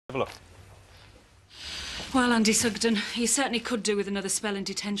Have a look. Well, Andy Sugden, you certainly could do with another spell in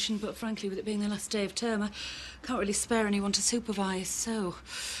detention, but frankly, with it being the last day of term, I can't really spare anyone to supervise. So,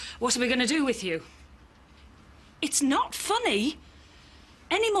 what are we going to do with you? It's not funny.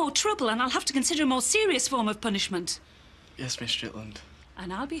 Any more trouble, and I'll have to consider a more serious form of punishment. Yes, Miss Strickland.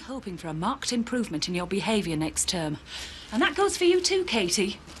 And I'll be hoping for a marked improvement in your behaviour next term. And that goes for you too,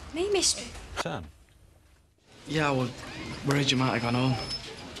 Katie. Me, Miss... Sam. Yeah, I was worried you might have gone home.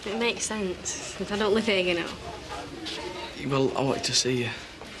 It makes sense. I don't live here, you know. Well, I wanted to see you.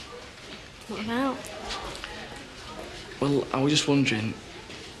 What about? Well, I was just wondering,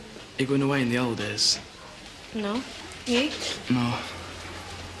 you're going away in the holidays? No. You? No.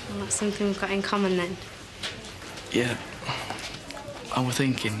 Well, that's something we've got in common, then. Yeah. I was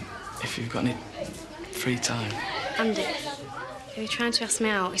thinking, if you've got any free time... Andy, if you're trying to ask me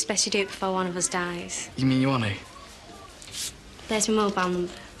out, it's best you do it before one of us dies. You mean you want to? There's my mobile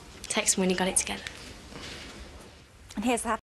number. Text me when you got it together. And here's the